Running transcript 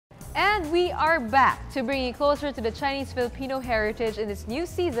And we are back to bring you closer to the Chinese-Filipino heritage in this new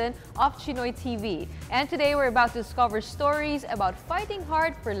season of Chinoy TV. And today we're about to discover stories about fighting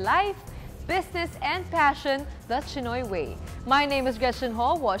hard for life, business, and passion the Chinoy way. My name is Gretchen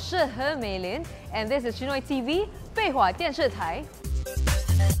Ho, 我是何美玲, and this is Chinoy TV 贝华电视台.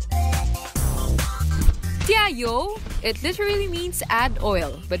 加油! It literally means add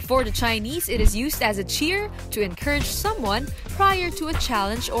oil, but for the Chinese, it is used as a cheer to encourage someone prior to a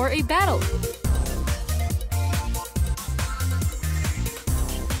challenge or a battle.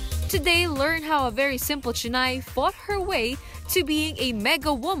 Today, learn how a very simple Chinay fought her way to being a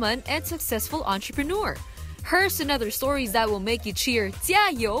mega woman and successful entrepreneur. Here's another stories that will make you cheer 加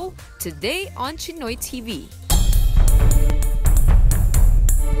油 today on Chinoy TV.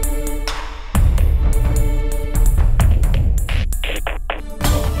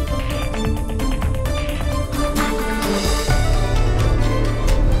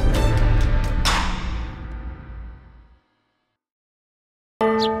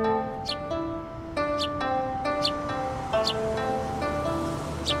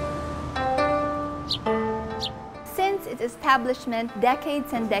 Since its establishment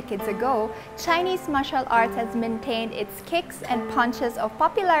decades and decades ago, Chinese martial arts has maintained its kicks and punches of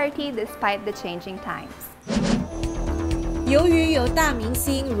popularity despite the changing times. 由于有大明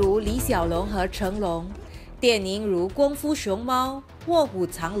星如李小龙和成龙，电影如《功夫熊猫》《卧虎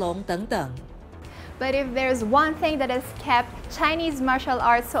藏龙》等等。 But if there's one thing that has kept Chinese martial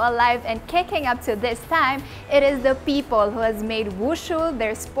arts so alive and kicking up to this time, it is the people who has made wushu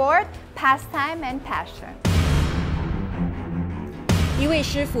their sport, pastime, and passion. 一位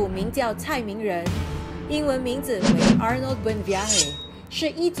师傅名叫蔡明仁，英文名字为 Arnold Buenviaje， 是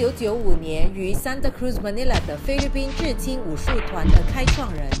1995年于 Santa Cruz, Manila 的菲律宾至清武术团的开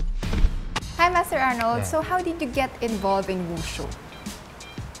创人。Hi, Master Arnold. Yeah. So, how did you get involved in wushu?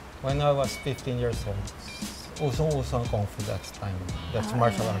 When I was 15 years old, usong-usong Kung Fu that time. That's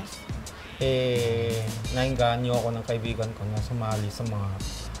martial arts. Nainggan niyo ako ng kaibigan ko na sumali sa mga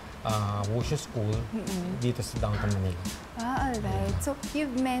wushu school dito sa downtown Manila. Alright. So,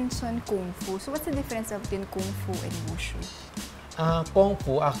 you've mentioned Kung Fu. So, what's the difference between Kung Fu and wushu? Kung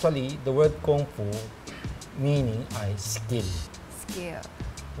Fu, actually, the word Kung Fu meaning ay skill. Skill.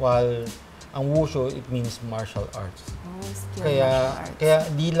 While ang wushu, it means martial arts. Oh, skill Kaya, martial arts. kaya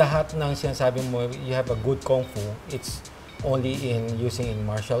di lahat ng sinasabi mo, you have a good Kung Fu, it's only in using in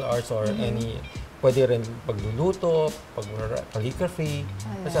martial arts or any, pwede rin pagluluto, calligraphy,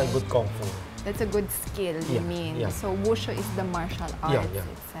 that's a good Kung Fu. That's a good skill, you mean. Yeah. So, wushu is the martial arts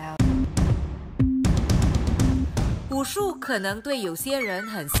itself. 武术可能对有些人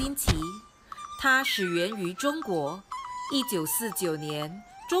很新奇，它始源于中国。1949年，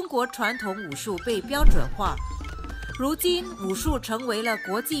中国传统武术被标准化，如今武术成为了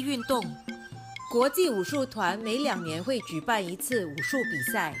国际运动。国际武术团每2年会举办一次武术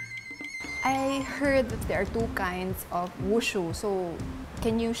比赛。 I heard that there are two kinds of wushu. So,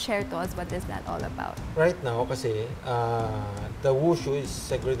 can you share to us what is that all about? Right now, kasi the wushu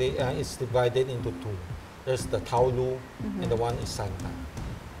is is divided into two. There's the Taolu and the one is Santa.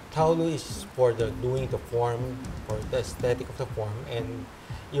 Taolu is for the doing the form, for the aesthetic of the form, and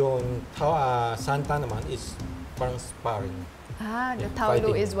yung Santa naman is parang sparring. The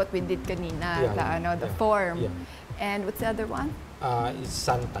Taolu fighting. is what we did kanina, Yeah, the form. Yeah. And what's the other one? Is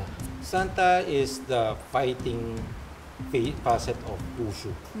Santa. Santa is the fighting facet of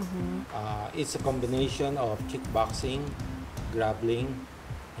wushu. It's a combination of kickboxing, grappling,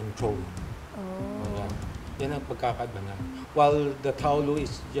 and throwing. Oh. Yan ang pagkakaiba na. While the Taolu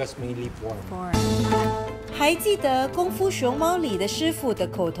is just mainly form. 还记得《功夫熊猫》里的师傅的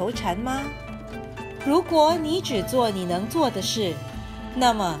口头禅吗？如果你只做你能做的事，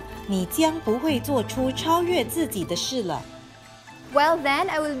那么你将不会做出超越自己的事了。 Well then,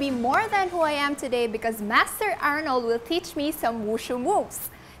 I will be more than who I am today because Master Arnold will teach me some wushu moves.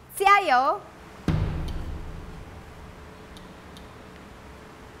 加油!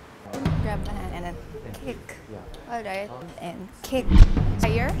 Grab the hand and then kick. Yeah. Alright. And kick.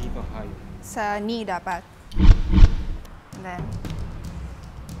 Higher. Sa knee dapat. And then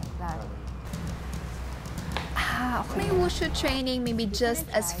that. My wushu training may be just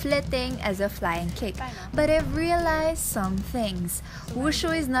as flitting as a flying kick, but I've realized some things.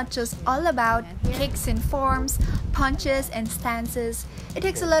 Wushu is not just all about kicks and forms, punches and stances. It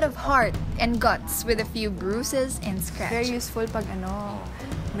takes a lot of heart and guts with a few bruises and scratches. Very useful pag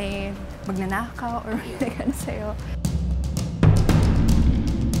may magnanakaw or may sa'yo.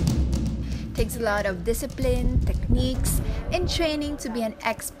 Takes a lot of discipline, techniques, and training to be an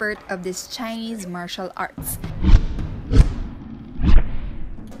expert of this Chinese martial arts.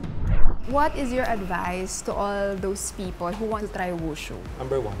 What is your advice to all those people who want to try wushu?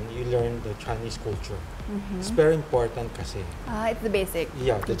 Number one, you learn the Chinese culture. It's very important kasi. It's the basic.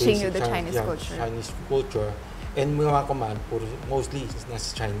 Yeah, the teaching basic you the Chinese culture. Chinese culture. And mga command, mostly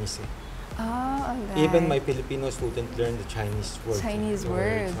nasa Chinese eh. Oh, alright. Even my Filipino student learn the Chinese words. Chinese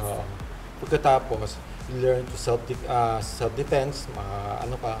words. Pagkatapos, you learn to self-defense,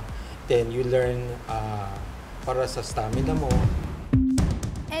 ano pa. Then you learn para sa stamina mo.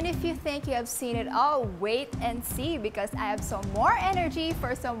 And if you think you have seen it all, wait and see because I have some more energy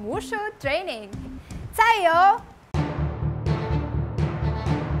for some wushu training. Tayo!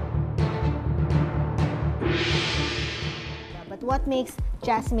 But what makes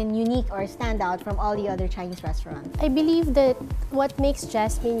Jasmine unique or stand out from all the other Chinese restaurants? I believe that what makes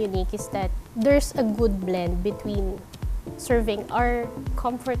Jasmine unique is that there's a good blend between serving our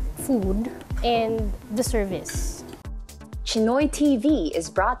comfort food and the service. Chinoy TV is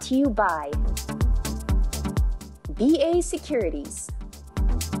brought to you by BA Securities,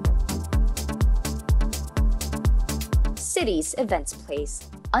 Cities Events Place,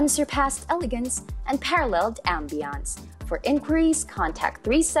 unsurpassed elegance and paralleled ambience. For inquiries, contact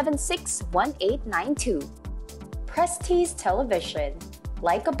 376-1892. Prestige Television,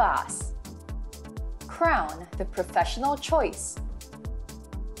 like a boss. Crown, the professional choice.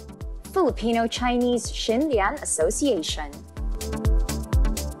 Filipino-Chinese Xinlian Association.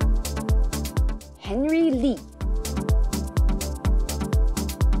 Henry Lee.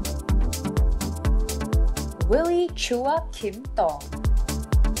 Willie Chua Kim Tong.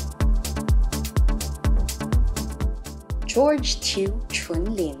 George Chiu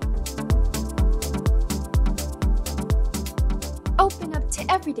Chun Lin. Open up to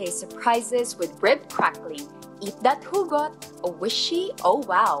everyday surprises with rib crackling. Eat that hugot, a wishy, oh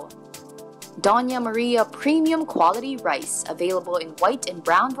wow. Doña Maria Premium Quality Rice, available in white and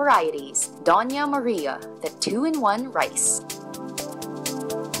brown varieties. Doña Maria, the 2-in-1 rice. "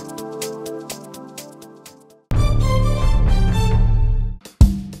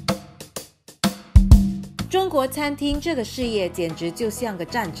中国餐厅这个事业简直就像个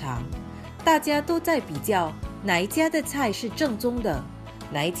战场，大家都在比较哪一家的菜是正宗的，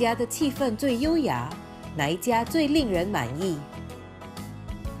哪一家的气氛最优雅，哪一家最令人满意。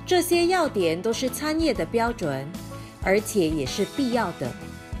这些要点都是餐业的标准，而且也是必要的。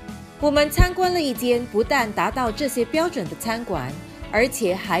我们参观了一间不但达到这些标准的餐馆，而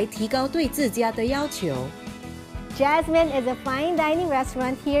且还提高对自家的要求。Jasmine is a fine dining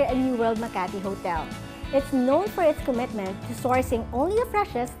restaurant here at New World Makati Hotel. It's known for its commitment to sourcing only the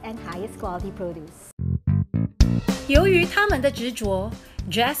freshest and highest quality produce. 由于他们的执着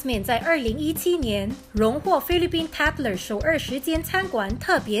 ，Jasmine 在2017年荣获菲律宾 Tatler 首20间餐馆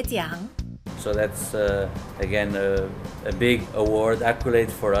特别奖。So that's again a big award accolade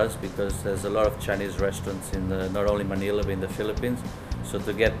for us because there's a lot of Chinese restaurants in not only Manila but in the Philippines. So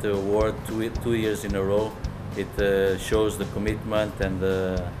to get the award two years in a row, it shows the commitment and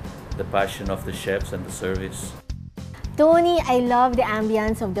the passion of the chefs and the service. Tony, I love the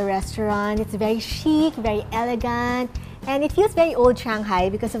ambience of the restaurant. It's very chic, very elegant, and it feels very old Shanghai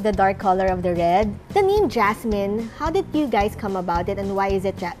because of the dark color of the red. The name Jasmine, how did you guys come about it and why is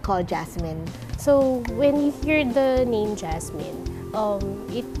it called Jasmine? So when you hear the name Jasmine,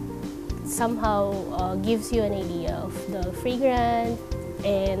 it somehow gives you an idea of the fragrant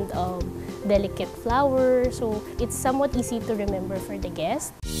and delicate flower. So it's somewhat easy to remember for the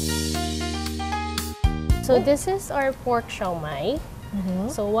guest. So this is our pork siao mai.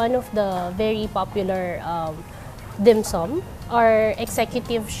 So one of the very popular dim sum. Our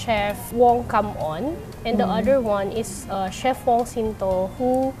executive chef Wong Kam On, and the other one is Chef Wong Sinto,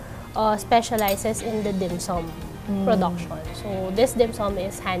 who specializes in the dim sum production. So this dim sum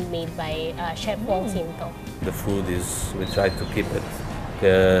is handmade by Chef Wong Sinto. The food we try to keep it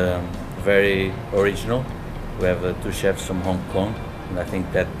very original. We have two chefs from Hong Kong, and I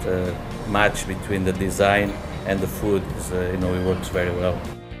think that match between the design and the food is, it works very well.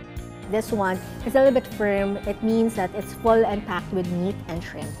 This one is a little bit firm. It means that it's full and packed with meat and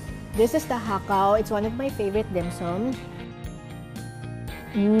shrimp. This is the hakao. It's one of my favorite dim sum.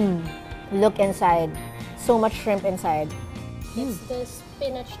 Look inside. So much shrimp inside. It's the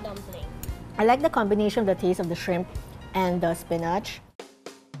spinach dumpling. I like the combination of the taste of the shrimp and the spinach.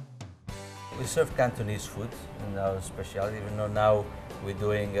 We serve Cantonese food in our specialty, even though now we're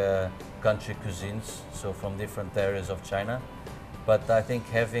doing country cuisines, so from different areas of China. But I think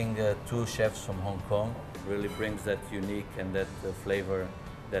having two chefs from Hong Kong really brings that unique and that flavor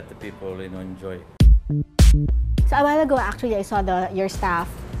that the people enjoy. So a while ago, actually, I saw your staff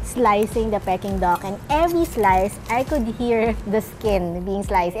slicing the Peking duck, and every slice, I could hear the skin being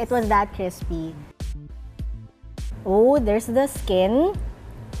sliced. It was that crispy. Oh, there's the skin.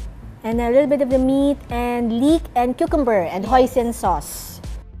 And a little bit of the meat, and leek and cucumber and hoisin sauce.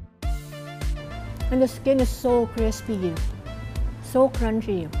 And the skin is so crispy. So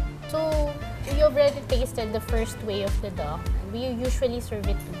crunchy. So, we already tasted the first way of the duck. We usually serve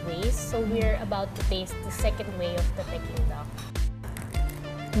it 2 ways. So, we're about to taste the second way of the Peking duck.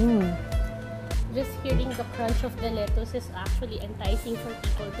 Just hearing the crunch of the lettuce is actually enticing for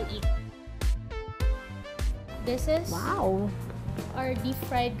people to eat. This is our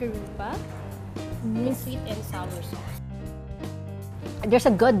deep-fried garupa with sweet and sour sauce. There's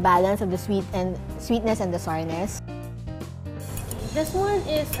a good balance of the sweetness and the sourness. This one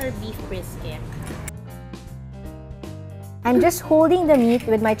is our beef brisket. I'm just holding the meat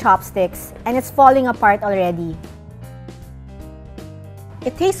with my chopsticks and it's falling apart already.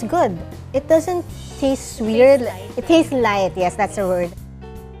 It tastes good. It doesn't taste weird. It tastes light. Yes, that's the word.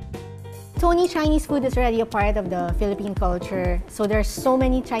 Tony, Chinese food is already a part of the Philippine culture. So there's so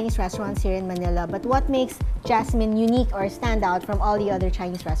many Chinese restaurants here in Manila. But what makes Jasmine unique or stand out from all the other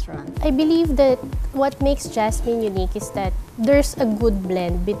Chinese restaurants? I believe that what makes Jasmine unique is that there's a good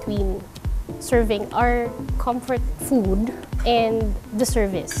blend between serving our comfort food and the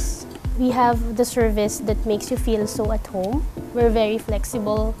service. We have the service that makes you feel so at home. We're very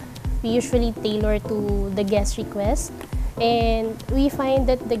flexible. We usually tailor to the guest request. And we find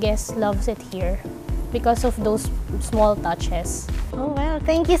that the guest loves it here because of those small touches. Oh, well,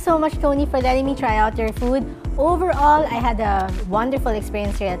 thank you so much, Tony, for letting me try out your food. Overall, I had a wonderful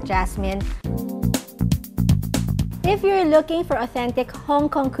experience here at Jasmine. If you're looking for authentic Hong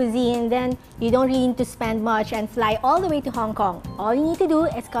Kong cuisine, then you don't really need to spend much and fly all the way to Hong Kong. All you need to do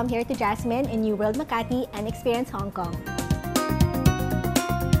is come here to Jasmine in New World Makati and experience Hong Kong.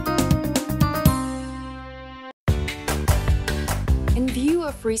 In view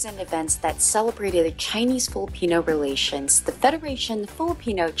of recent events that celebrated Chinese-Filipino relations, the Federation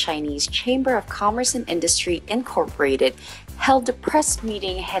Filipino-Chinese Chamber of Commerce and Industry Incorporated held a press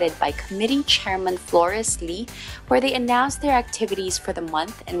meeting headed by Committee Chairman Flores Lee, where they announced their activities for the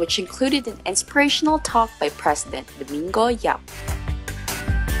month and which included an inspirational talk by President Domingo Yap.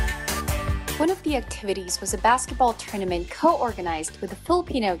 One of the activities was a basketball tournament co-organized with the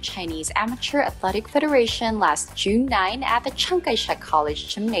Filipino-Chinese Amateur Athletic Federation last June 9 at the Chiang Kai-shek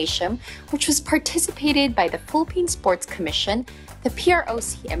College Gymnasium, which was participated by the Philippine Sports Commission, the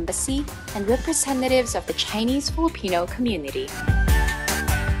PROC Embassy, and representatives of the Chinese-Filipino community.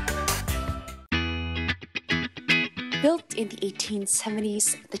 Built in the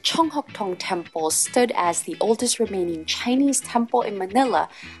 1870s, the Cheonghok-tong Temple stood as the oldest remaining Chinese temple in Manila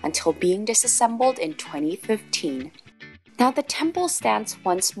until being disassembled in 2015. Now the temple stands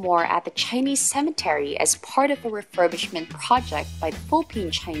once more at the Chinese Cemetery as part of a refurbishment project by the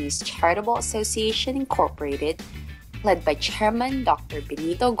Philippine Chinese Charitable Association Incorporated, led by Chairman Dr.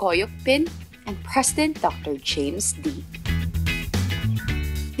 Benito Goyokbin and President Dr. James Lee.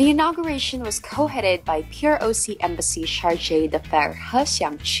 The inauguration was co-headed by PROC Embassy Chargé d'Affaires He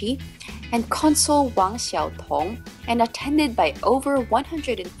Xiangqi and Consul Wang Xiaotong, and attended by over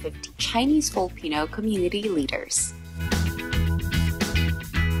 150 Chinese-Filipino community leaders.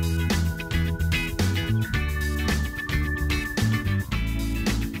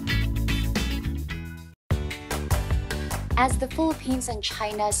 As the Philippines and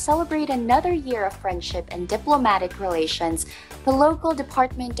China celebrate another year of friendship and diplomatic relations, the local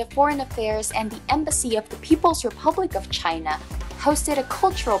Department of Foreign Affairs and the Embassy of the People's Republic of China hosted a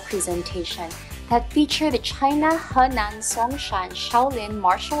cultural presentation that featured the China Henan Songshan Shaolin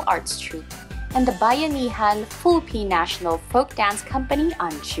Martial Arts Troupe and the Bayanihan Philippine National Folk Dance Company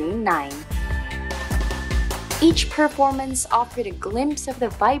on June 9. Each performance offered a glimpse of the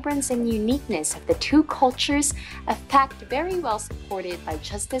vibrance and uniqueness of the two cultures, a fact very well supported by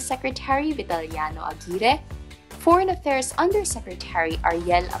Justice Secretary Vitaliano Aguirre, Foreign Affairs Undersecretary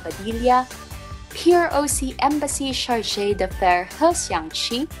Ariel Abadilla, PROC Embassy Chargé d'Affaires He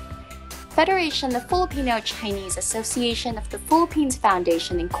Xiangqi, Federation of Filipino-Chinese Association of the Philippines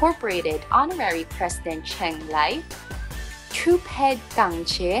Foundation Incorporated Honorary President Cheng Lai, Troop Head Kang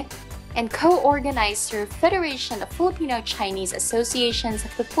Jie, and co-organizer Federation of Filipino-Chinese Associations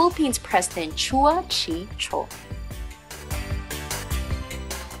of the Philippines President Chua Chi Cho.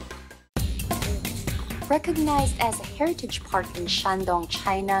 Recognized as a heritage park in Shandong,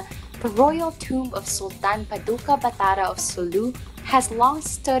 China, the royal tomb of Sultan Paduka Batara of Sulu has long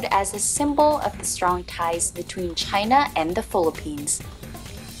stood as a symbol of the strong ties between China and the Philippines.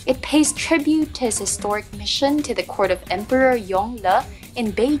 It pays tribute to his historic mission to the court of Emperor Yongle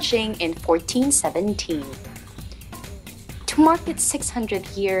in Beijing in 1417. To mark its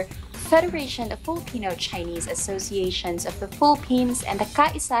 600th year, Federation of Filipino Chinese Associations of the Philippines and the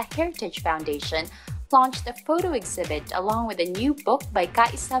Kaisa Heritage Foundation launched a photo exhibit along with a new book by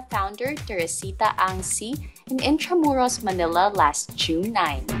Kaisa founder Teresita ANC in Intramuros, Manila last June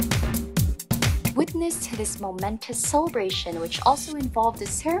 9. Witness to this momentous celebration, which also involved a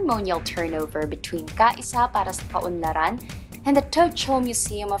ceremonial turnover between Kaisa para sa Kaunlaran and the Teochew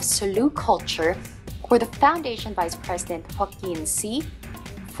Museum of Sulu Culture, were the Foundation Vice President Joaquin C.,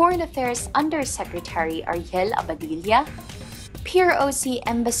 Foreign Affairs Undersecretary Ariel Abadilla, PROC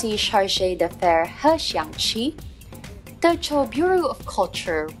Embassy Chargé d'Affaires He Xiangqi, Teochew Bureau of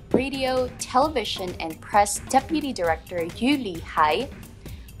Culture, Radio, Television, and Press Deputy Director Yu Li Hai,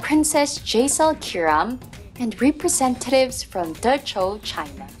 Princess Jaisal Kiram, and representatives from Teochew,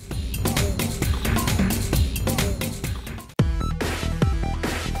 China.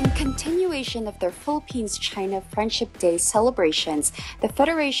 In continuation of their Philippines-China Friendship Day celebrations, the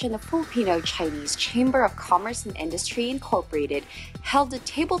Federation of Filipino-Chinese Chamber of Commerce and Industry Incorporated held a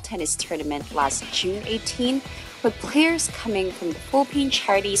table tennis tournament last June 18 with players coming from the Philippine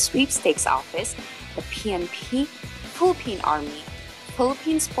Charity Sweepstakes Office, the PNP, Philippine Army,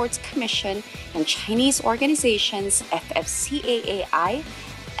 Philippine Sports Commission, and Chinese organizations FFCAAI,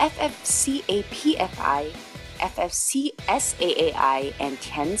 FFCAPFI, FFCSAAI, and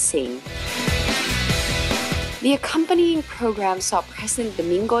Tianxing. The accompanying program saw President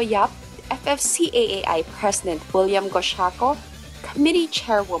Domingo Yap, FFCAAI President William Goshaco, Committee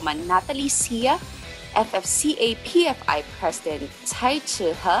Chairwoman Natalie Sia, FFCAPFI President Tsai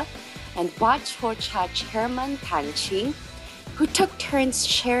Chi-he, and Wachocha Chairman Tan Ching, who took turns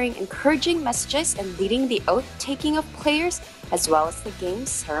sharing encouraging messages and leading the oath-taking of players, as well as the game's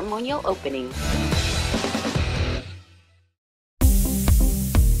ceremonial opening.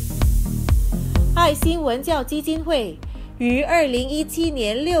 爱新文教基金会于2017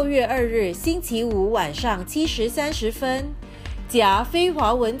年6月2日星期五晚上7时30分，甲非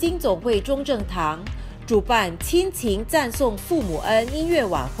华文经总会中正堂主办亲情赞颂父母恩音乐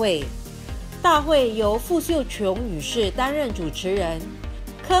晚会。大会由傅秀琼女士担任主持人，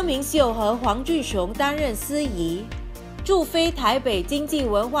柯明秀和黄俊雄担任司仪。驻非台北经济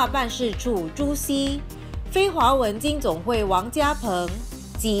文化办事处朱希、非华文经总会王家鹏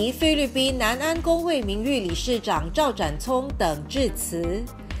及菲律宾南安工会名誉理事长赵展聪等致辞，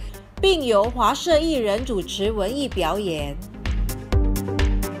并由华社艺人主持文艺表演。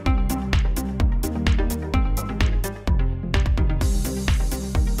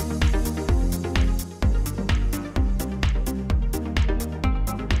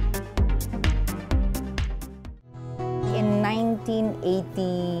In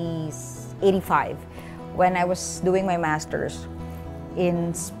 1985, when I was doing my master's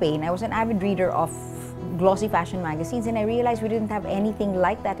in Spain, I was an avid reader of glossy fashion magazines, and I realized we didn't have anything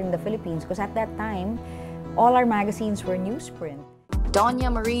like that in the Philippines because at that time, all our magazines were newsprint.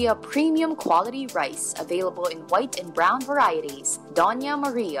 Doña Maria Premium Quality Rice, available in white and brown varieties. Doña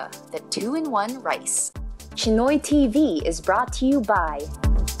Maria, the 2-in-1 rice. Chinoy TV is brought to you by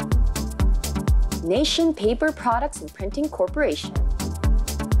Nation Paper Products and Printing Corporation,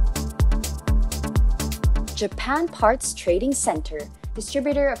 Japan Parts Trading Center,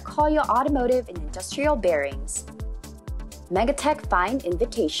 distributor of Koyo Automotive and Industrial Bearings, Megatech Fine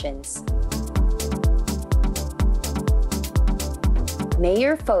Invitations,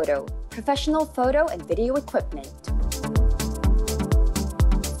 Mayor Photo, professional photo and video equipment,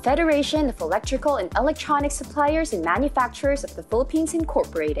 Federation of Electrical and Electronic Suppliers and Manufacturers of the Philippines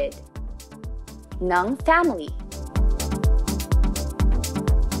Incorporated, Nung Family,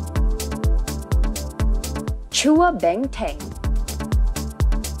 Chua Beng Teng,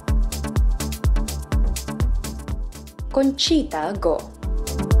 Conchita Go.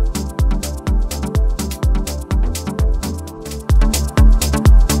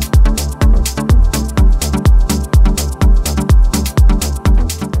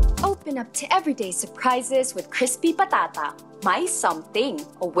 Open up to everyday surprises with crispy patata. May something.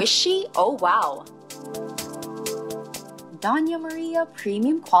 A wishy, oh wow. Doña Maria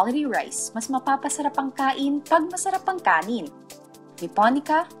Premium Quality Rice. Mas mapapasarap ang kain pag masarap ang kanin.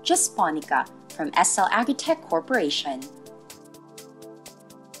 Niponica, just Ponica, from SL Agritech Corporation.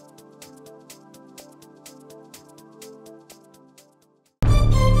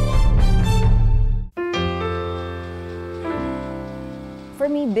 For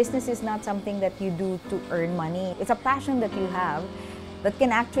me, business is not something that you do to earn money. It's a passion that you have that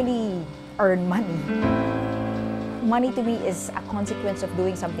can actually earn money. Money to me is a consequence of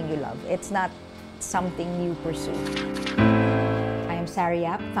doing something you love. It's not something you pursue. I am Sari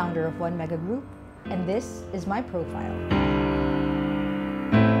Yap, founder of One Mega Group, and this is my profile.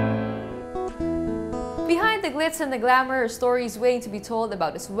 Behind the glitz and the glamour are stories waiting to be told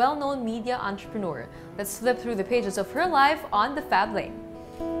about this well-known media entrepreneur. Let's flip through the pages of her life on the Fab Lane.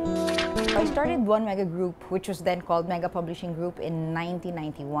 I started One Mega Group, which was then called Mega Publishing Group, in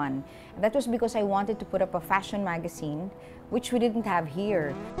 1991. And that was because I wanted to put up a fashion magazine, which we didn't have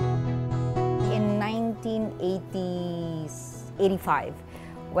here. In 1985,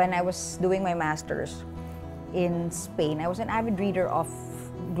 when I was doing my master's in Spain, I was an avid reader of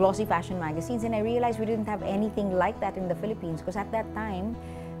glossy fashion magazines, and I realized we didn't have anything like that in the Philippines, because at that time,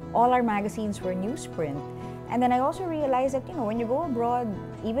 all our magazines were newsprint. And then I also realized that, when you go abroad,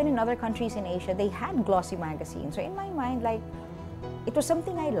 even in other countries in Asia, they had glossy magazines. So in my mind, it was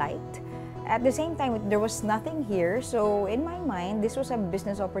something I liked. At the same time, there was nothing here. So in my mind, this was a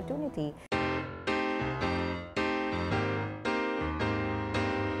business opportunity.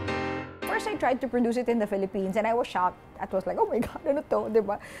 First, I tried to produce it in the Philippines, and I was shocked. I was like, oh my God, ano to,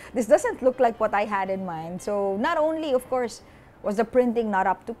 diba? This doesn't look like what I had in mind. So not only, of course, was the printing not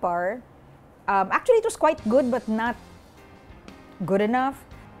up to par, actually, it was quite good, but not good enough.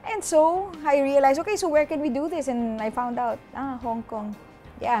 And so I realized, okay, so where can we do this? And I found out, Hong Kong.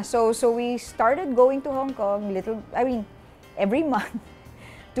 Yeah, so we started going to Hong Kong every month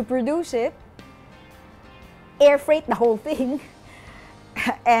to produce it, air freight the whole thing.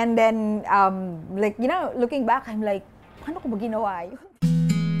 And then, looking back, I'm like, paano ko ba ginawa yun?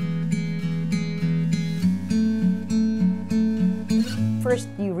 First,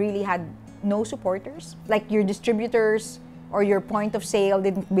 you really had no supporters. Like, your distributors or your point of sale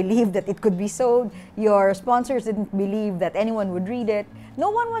didn't believe that it could be sold. Your sponsors didn't believe that anyone would read it. No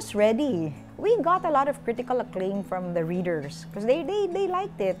one was ready. We got a lot of critical acclaim from the readers because they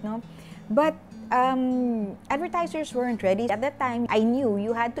liked it, no? But advertisers weren't ready. At that time, I knew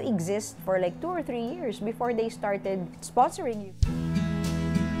you had to exist for like 2 or 3 years before they started sponsoring you.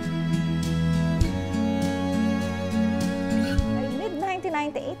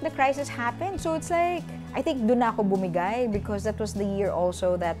 Mid-1998, the crisis happened. So it's like, I think doon ako bumigay because that was the year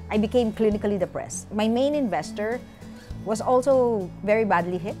also that I became clinically depressed. My main investor was also very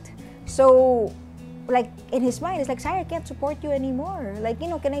badly hit. So, like, in his mind, it's like, Sari, I can't support you anymore. Like,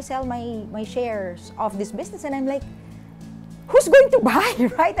 can I sell my shares of this business? And I'm like, who's going to buy,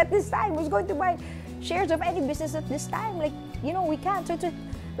 right, at this time? Who's going to buy shares of any business at this time? Like, we can't. So it's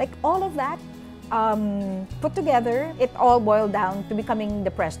like all of that put together, it all boiled down to becoming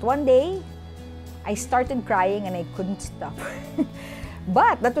depressed. One day, I started crying and I couldn't stop.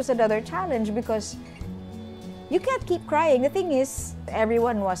 But that was another challenge because you can't keep crying. The thing is,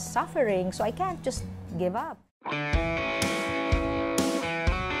 everyone was suffering, so I can't just give up.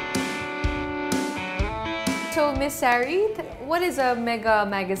 So, Miss Sari, what is a Mega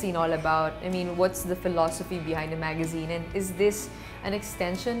magazine all about? I mean, what's the philosophy behind the magazine? And is this an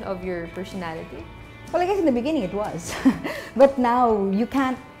extension of your personality? Well, I guess in the beginning it was. But now you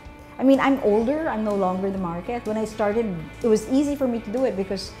can't. I mean, I'm older, I'm no longer the market. When I started, it was easy for me to do it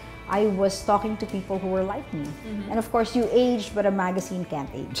because I was talking to people who were like me. And of course, you age, but a magazine can't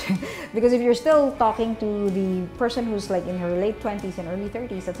age. Because if you're still talking to the person who's like in her late 20s and early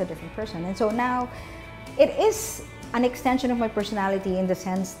 30s, that's a different person. And so now, it is an extension of my personality in the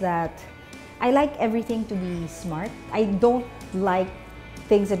sense that I like everything to be smart. I don't like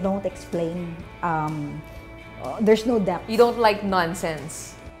things that don't explain. There's no depth. You don't like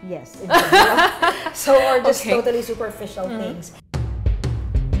nonsense. Yes. So, or just totally superficial things.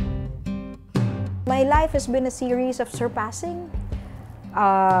 My life has been a series of surpassing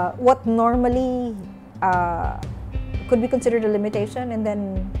what normally could be considered a limitation, and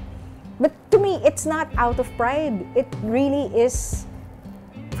then, but to me, it's not out of pride. It really is,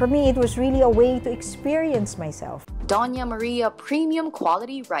 for me, it was really a way to experience myself. Doña Maria Premium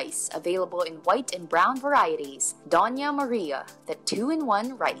Quality Rice, available in white and brown varieties. Doña Maria, the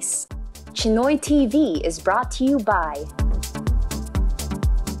 2-in-1 rice. Chinoy TV is brought to you by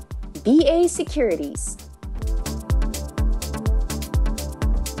BA Securities,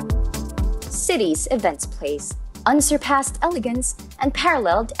 Cities Events Place, unsurpassed elegance and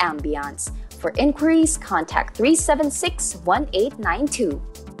paralleled ambiance. For inquiries, contact 376-1892.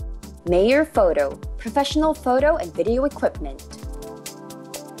 Mayor Photo, professional photo and video equipment.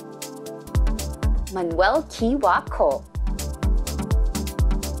 Manuel Kiwa Co.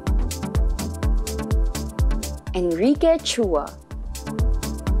 Enrique Chua.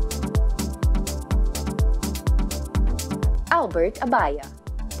 Albert Abaya.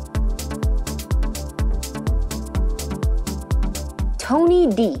 Tony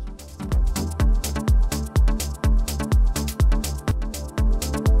D.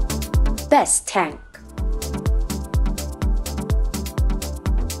 best tank.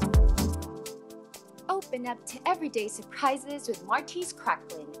 Open up to everyday surprises with Marty's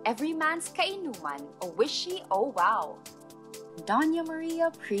Cracklin, every man's kainuman, o wishy, oh wow. Doña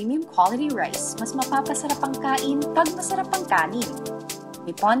Maria Premium Quality Rice, mas mapapasarap ang kain pag masarap ang kanin.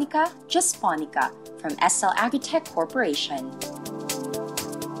 Niponica, just Ponica, from SL Agritech Corporation.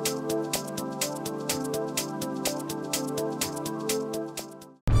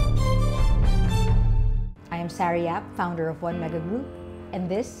 I am Sari Yap, founder of One Mega Group, and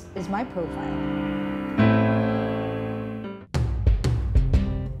this is my profile.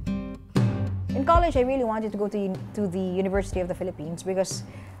 In college, I really wanted to go to the University of the Philippines because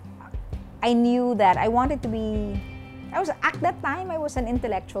I knew that I wanted to be, at that time, I was an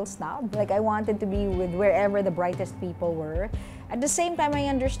intellectual snob. Like, I wanted to be with wherever the brightest people were. At the same time, I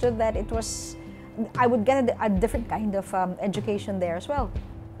understood that I would get a different kind of education there as well.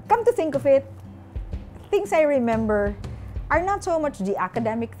 Come to think of it, things I remember are not so much the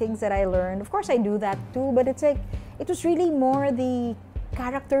academic things that I learned. Of course, I do that too, but it's like, it was really more the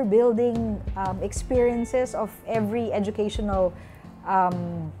character building experiences of every educational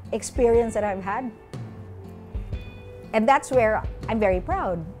experience that I've had. And that's where I'm very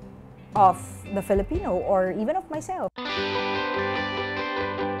proud of the Filipino, or even of myself. You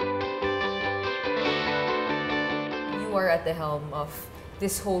are at the helm of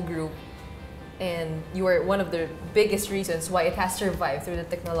this whole group, and you are one of the biggest reasons why it has survived through the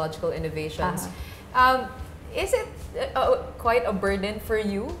technological innovations. Is it quite a burden for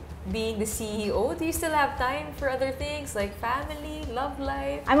you being the CEO? Do you still have time for other things like family, love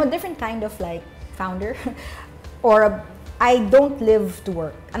life? I'm a different kind of like founder, I don't live to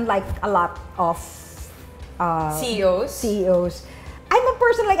work, unlike a lot of CEOs. I'm a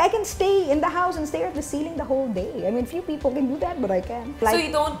person, like, I can stay in the house and stare at the ceiling the whole day. I mean, few people can do that, but I can. So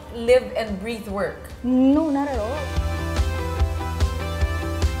you don't live and breathe work? No, not at all.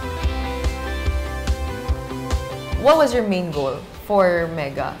 What was your main goal for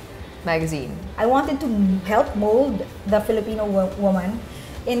Mega magazine? I wanted to help mold the Filipino woman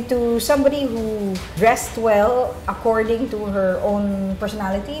into somebody who dressed well according to her own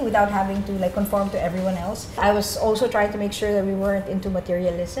personality without having to like conform to everyone else. I was also trying to make sure that we weren't into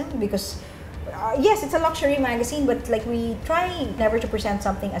materialism because yes, it's a luxury magazine, but like we try never to present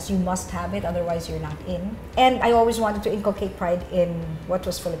something as you must have it, otherwise you're not in. And I always wanted to inculcate pride in what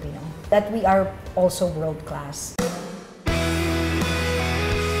was Filipino, that we are also world class.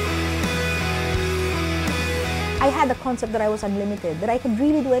 I had the concept that I was unlimited, that I could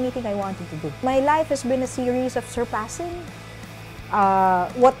really do anything I wanted to do. My life has been a series of surpassing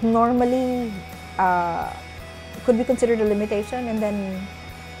what normally could be considered a limitation, and then,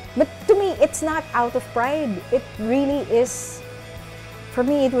 but to me, it's not out of pride. It really is, for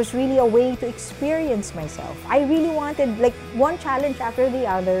me, it was really a way to experience myself. I really wanted, like, one challenge after the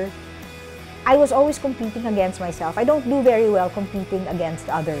other. I was always competing against myself. I don't do very well competing against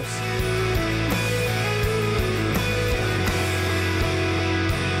others.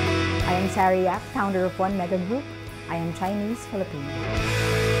 I am Sari Yap, founder of One Mega Group. I am Chinese-Filipino.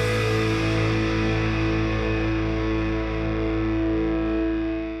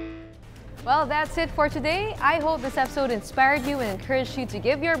 Well, that's it for today. I hope this episode inspired you and encouraged you to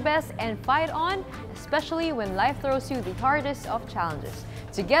give your best and fight on, especially when life throws you the hardest of challenges.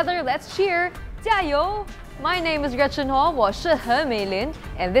 Together, let's cheer! 加油! My name is Gretchen Ho, 我是何美玲,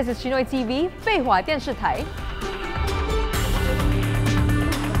 and this is Chinoy TV 废话电视台.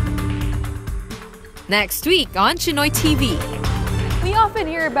 Next week on Chinoy TV. We often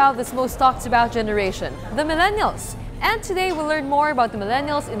hear about this most talked about generation, the millennials. And today we'll learn more about the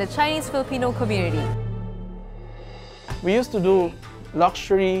millennials in the Chinese-Filipino community. We used to do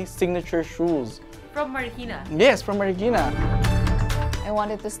luxury signature shoes. From Marikina? Yes, from Marikina. I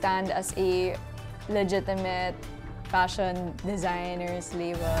wanted to stand as a legitimate fashion designer's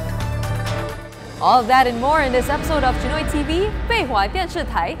label. All of that and more in this episode of Chinoy TV 废话电视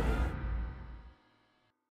台.